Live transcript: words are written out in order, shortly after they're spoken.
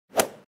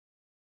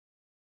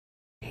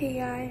Hey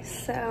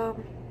guys,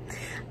 so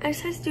I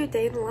decided to do a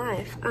day in the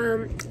life.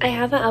 I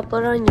haven't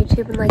uploaded on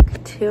YouTube in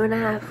like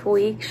 2.5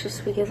 weeks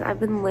just because I've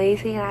been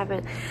lazy and I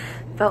haven't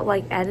felt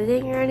like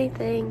editing or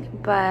anything,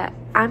 but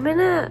I'm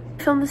gonna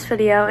film this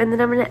video and then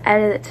I'm gonna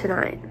edit it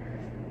tonight.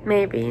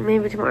 Maybe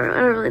tomorrow, I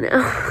don't really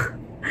know.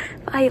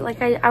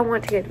 I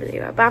want to get a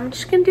video up, but I'm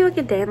just gonna do like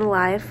a day in the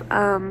life.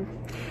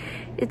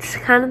 It's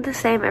kind of the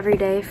same every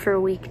day for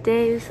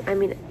weekdays. I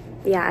mean,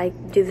 yeah, I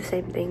do the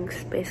same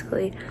things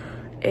basically.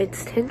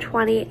 It's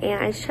 10:20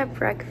 and I just had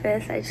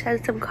breakfast. I just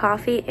had some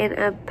coffee and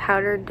a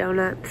powdered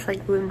donut. It's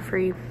like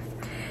gluten-free,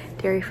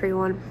 dairy-free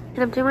one.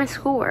 And I'm doing my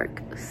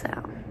schoolwork, so.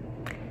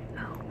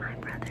 Oh, my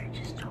brother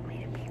just told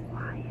me to be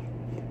quiet.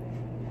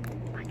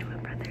 My twin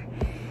brother,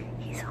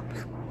 he's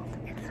homeschooled,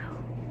 and so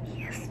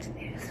he has to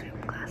do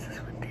Zoom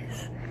classes with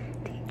his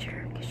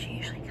teacher because she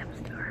usually comes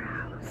to our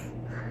house.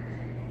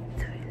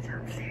 So he's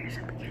downstairs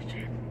in the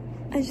kitchen.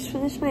 I just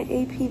finished my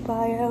AP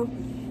Bio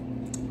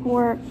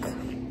work.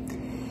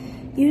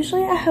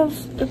 Usually I have,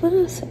 I'm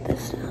gonna set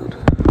this down.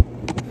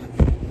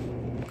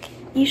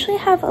 Usually I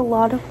have a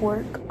lot of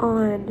work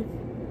on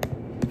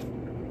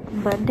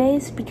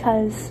Mondays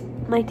because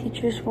my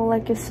teachers will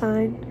like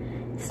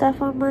assign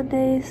stuff on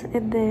Mondays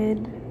and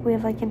then we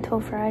have like until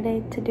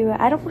Friday to do it.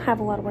 I don't have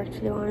a lot of work to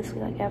do, honestly,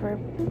 like ever.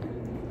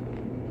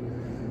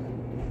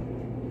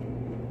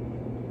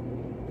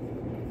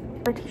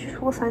 My teachers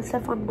will assign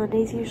stuff on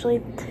Mondays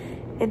usually,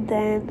 and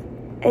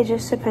then it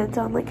just depends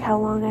on like how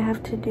long I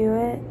have to do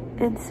it.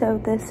 And so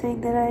this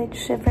thing that I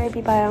just did for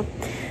AP Bio,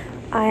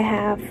 I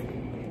have,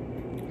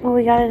 well,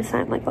 we got it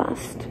assigned like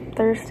last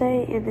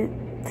Thursday and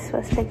it's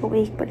supposed to take a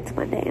week, but it's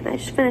Monday and I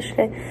just finished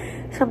it.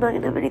 So I'm not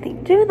gonna have anything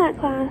to do in that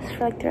class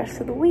for like the rest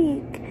of the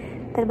week.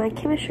 Then my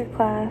chemistry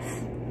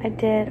class, I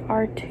did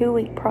our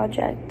 2-week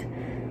project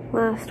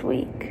last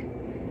week.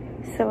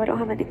 So I don't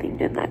have anything to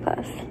do in that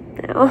class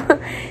now.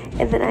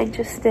 And then I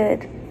just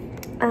did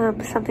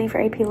something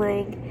for AP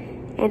Lang.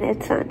 And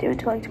it's not due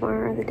until like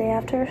tomorrow or the day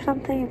after or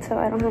something, so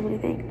I don't have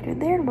anything to do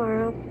there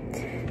tomorrow.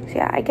 So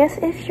yeah, I guess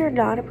if you're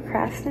not a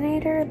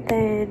procrastinator,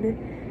 then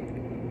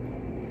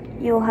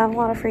you'll have a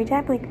lot of free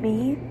time like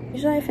me.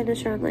 Usually I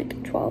finish around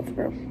like 12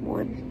 or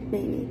 1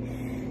 maybe.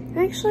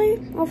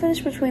 Actually, I'll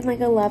finish between like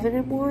 11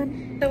 and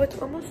 1. So it's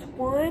almost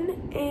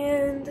 1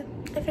 and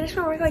I finished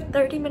my work like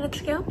 30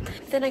 minutes ago.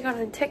 Then I got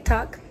on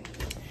TikTok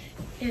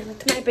and went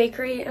to my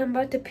bakery. I'm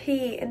about to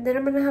pee and then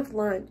I'm gonna have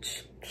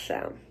lunch,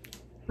 so.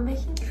 I'm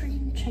making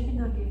cream chicken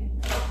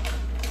nuggets.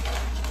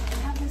 I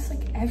have this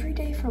like every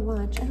day for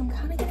lunch and I'm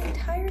kind of getting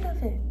tired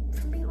of it,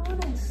 if I'm being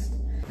honest.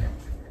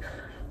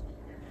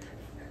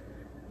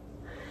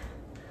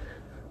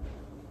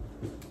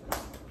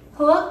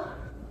 Hello?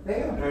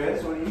 Hey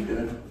Andreas, what are you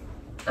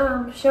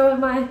doing? Showing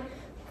my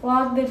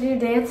vlog the new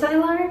dance I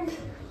learned.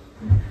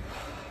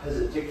 Is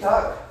it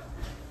TikTok?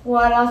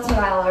 What else did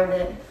I learn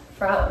it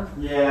from?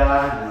 Yeah,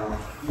 I know.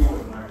 You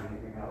wouldn't learn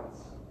anything else.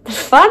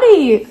 It's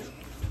funny!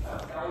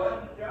 That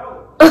wasn't a joke.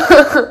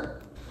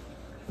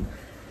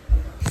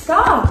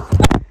 Stop!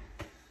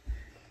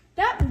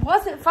 That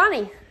wasn't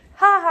funny.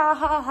 Ha ha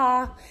ha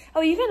ha.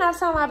 Oh, you can have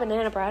some of my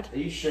banana bread. Are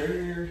you sure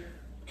you're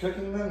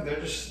cooking them?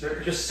 They're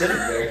just sitting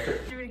there.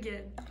 Do it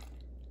again.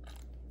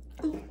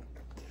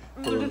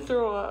 I'm gonna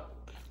throw up.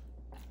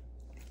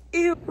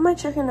 Ew. My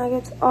chicken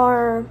nuggets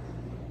are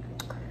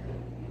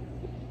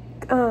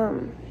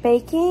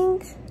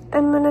baking.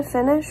 I'm gonna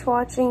finish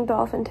watching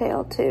Dolphin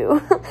Tale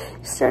 2.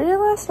 Started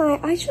last night.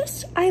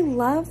 I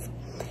love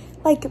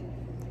like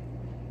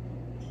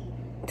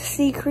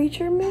sea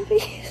creature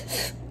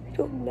movies. I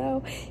don't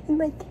know. And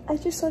like I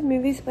just love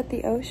movies about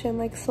the ocean,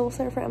 like Soul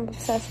Surfer, I'm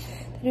obsessed.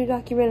 The new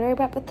documentary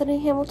about Bethany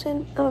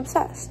Hamilton, I'm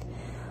obsessed.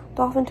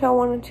 Dolphin Tale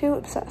 1 and 2,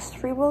 obsessed.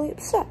 Free Willy,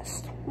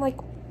 obsessed. Like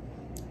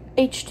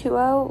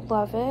H2O,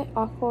 love it.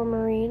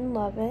 Aquamarine,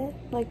 love it.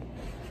 Like,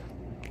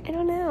 I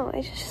don't know.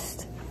 I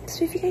just,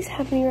 so if you guys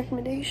have any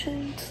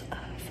recommendations of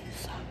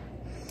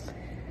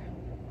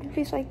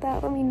movies like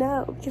that, let me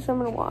know because I'm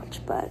gonna watch.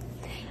 But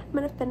I'm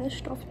gonna finish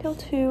Dolphin Tale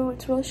 2.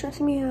 It's really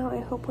stressing me out. I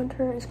hope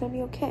winter is gonna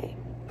be okay.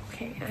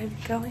 Okay, I'm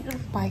going on a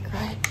bike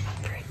ride.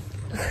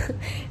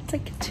 It's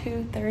like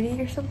 2:30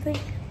 or something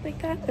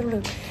like that. I don't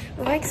know.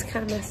 My bike's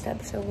kind of messed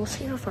up, so we'll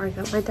see how far I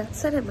go. My dad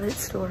said it might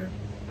storm.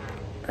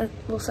 That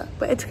will suck,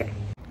 but it's okay.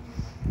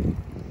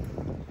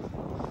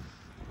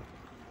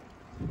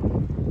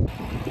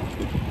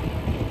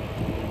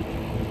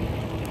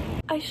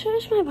 I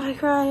finished my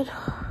bike ride.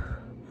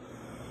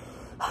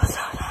 I'm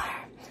so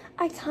tired.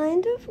 I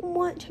kind of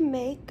want to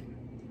make,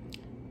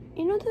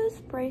 you know those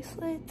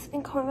bracelets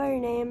in Call Me By Your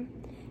Name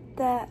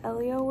that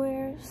Elio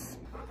wears?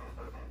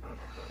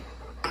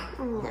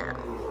 No.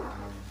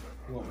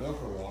 You want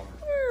milk or water?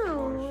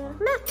 No.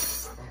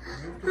 Max.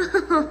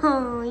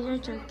 Oh,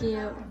 you're so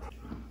cute.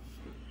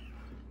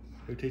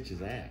 Who teaches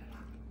that?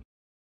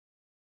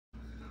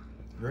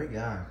 Great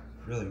guy.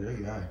 Really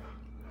great guy.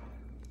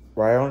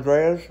 Right,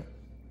 Andreas?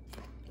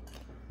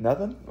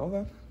 Nothing?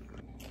 Okay.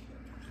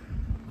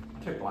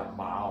 I took like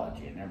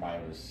biology and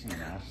everybody was,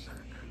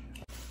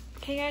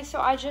 Okay guys,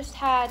 so I just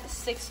had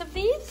 6 of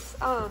these.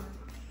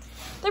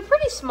 They're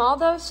pretty small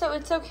though, so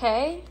it's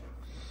okay.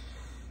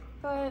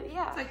 But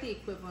yeah. It's like the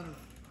equivalent of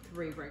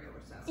 3 regular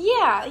sets.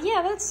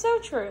 Yeah, that's so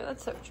true.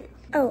 That's so true.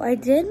 Oh, I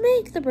did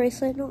make the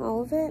bracelet, not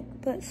all of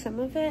it, but some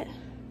of it.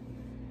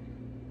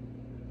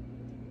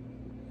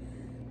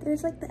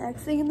 There's like the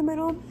X thing in the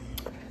middle.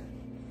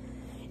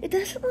 It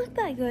doesn't look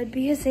that good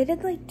because they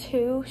did like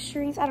 2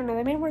 strings. I don't know,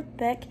 they made it more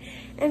thick.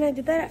 And I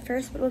did that at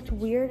first, but it looked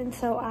weird. And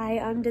so I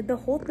undid the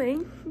whole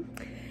thing.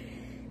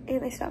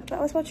 And I stopped. But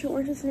I was watching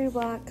Orange is the New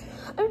Black.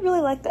 I really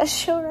like that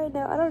show right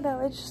now. I don't know,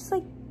 it's just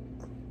like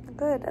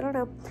good. I don't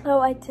know. Oh,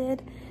 I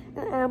did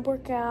an ab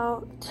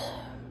workout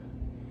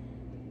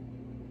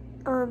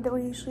that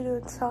we usually do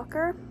in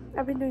soccer.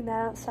 I've been doing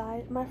that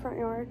outside in my front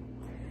yard.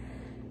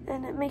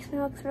 And it makes me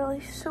look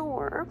really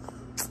sore.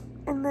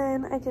 And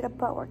then I did a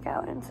butt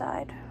workout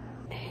inside.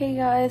 Hey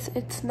guys,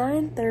 it's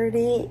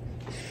 9:30.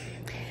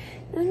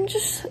 I'm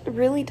just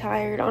really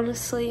tired,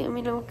 honestly. I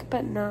mean, I woke up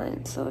at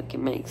 9, so it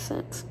can make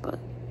sense, but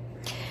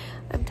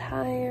I'm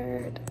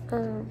tired.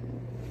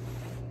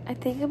 I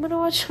think I'm gonna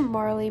watch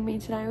Marley and Me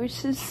tonight,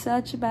 which is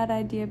such a bad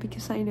idea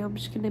because I know I'm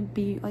just gonna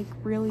be like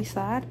really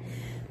sad.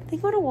 I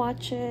think I'm gonna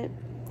watch it.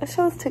 I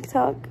saw this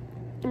TikTok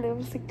and it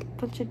was like a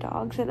bunch of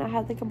dogs and I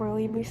had like a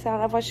Marley and Me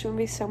sound. I've watched the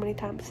movie so many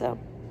times, so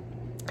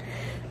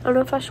I don't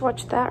know if I should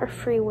watch that or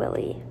Free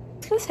Willy. I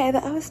was gonna say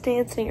that I was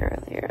dancing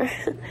earlier.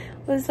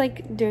 I was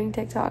like doing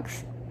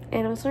TikToks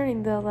and I was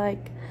learning the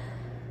like,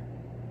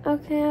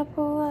 okay, I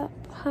pull up,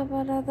 how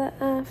about at the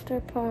after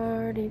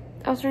party?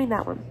 I was learning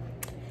that one.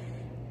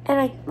 And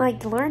I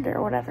like learned it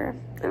or whatever.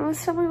 And I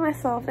was filming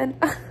myself and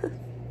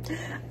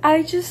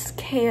I just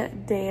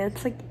can't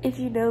dance. Like if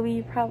you know me,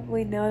 you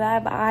probably know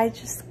that, but I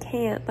just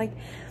can't. Like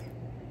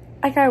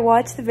I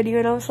watched the video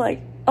and I was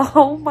like,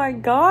 oh my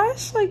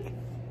gosh, like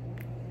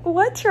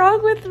what's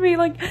wrong with me?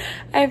 Like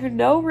I have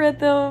no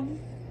rhythm,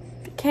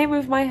 can't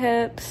move my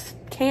hips,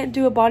 can't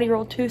do a body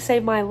roll to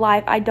save my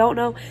life. I don't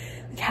know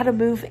like how to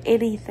move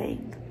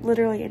anything,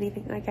 literally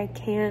anything. Like I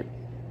can't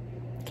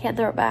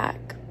throw it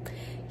back,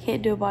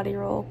 can't do a body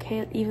roll,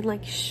 can't even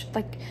like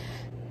shimmy.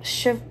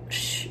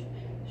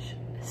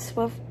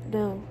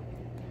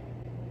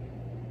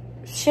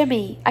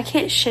 I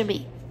can't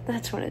shimmy.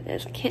 That's what it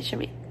is. I can't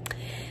shimmy.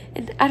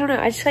 And I don't know,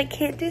 I just like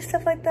can't do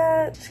stuff like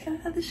that. Just got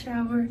out of the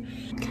shower.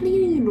 I'm kind of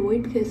getting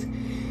annoyed because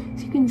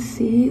as you can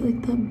see,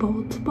 like that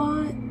bald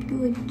spot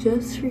like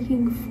just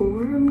freaking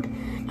formed.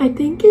 I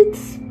think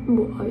it's,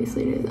 well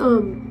obviously it is.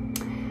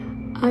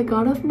 I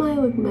got off my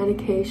like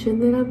medication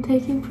that I'm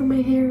taking for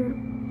my hair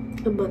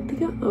a month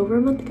ago, over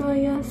a month ago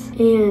I guess.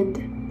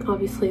 And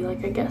obviously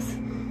like I guess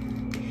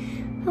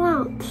fell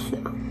out, so.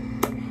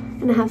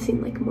 And I have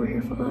seen like more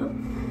hair fall out.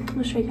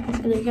 I'll show you guys.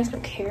 I know you guys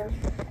don't care.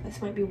 This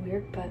might be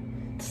weird, but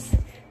it's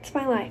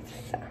my life,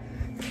 so.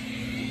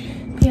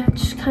 But yeah,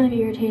 it's just kind of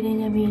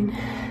irritating. I mean,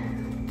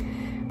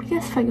 I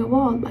guess if I go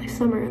bald by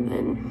summer,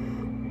 then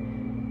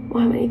I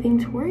won't have anything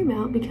to worry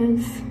about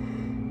because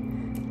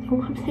I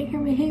won't have to take care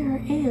of my hair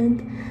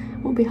and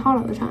it won't be hot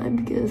all the time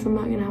because I'm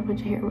not gonna have a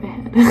bunch of hair in my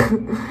head.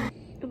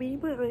 I'm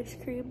eating my ice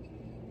cream.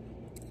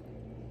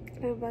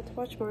 I'm about to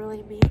watch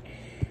Marley and Me,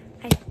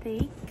 I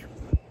think.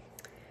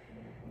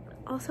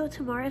 Also,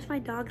 tomorrow is my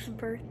dog's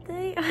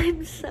birthday.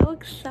 I'm so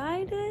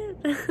excited.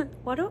 I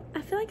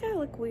feel like I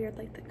look weird,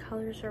 like the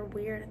colors are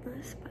weird in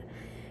this, but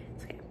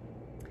it's okay.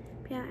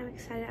 But yeah, I'm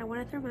excited. I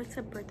want to throw Max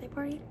a birthday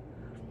party.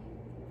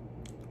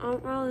 I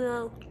don't really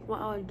know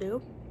what I would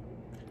do,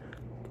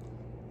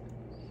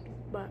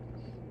 but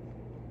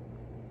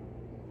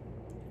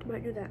I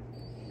might do that.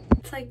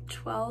 It's like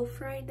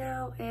 12 right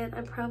now, and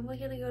I'm probably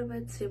gonna go to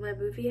bed soon. My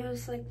movie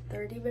has like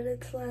 30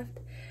 minutes left,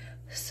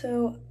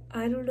 so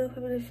I don't know if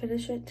I'm gonna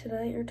finish it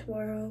tonight or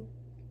tomorrow.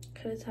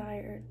 Kind of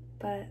tired,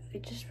 but I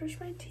just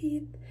brushed my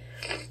teeth.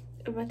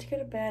 I'm about to go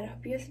to bed. I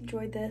hope you guys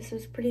enjoyed this. It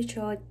was pretty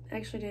chill. I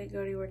actually didn't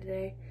go anywhere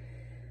today.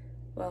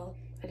 Well,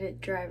 I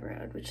didn't drive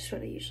around, which is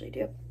what I usually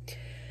do,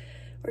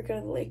 or go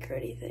to the lake or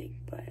anything.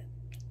 But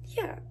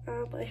yeah,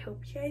 I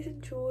hope you guys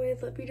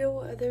enjoyed. Let me know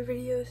what other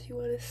videos you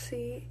want to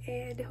see,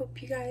 and I hope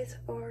you guys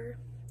are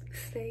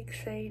staying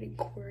sane in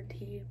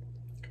quarantine.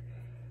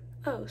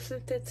 Oh,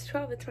 since it's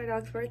 12, it's my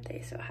dog's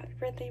birthday, so happy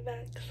birthday,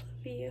 Max.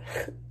 Love you.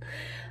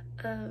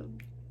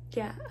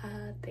 Yeah,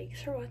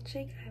 thanks for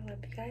watching. I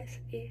love you guys,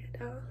 and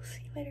I'll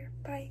see you later.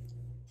 Bye.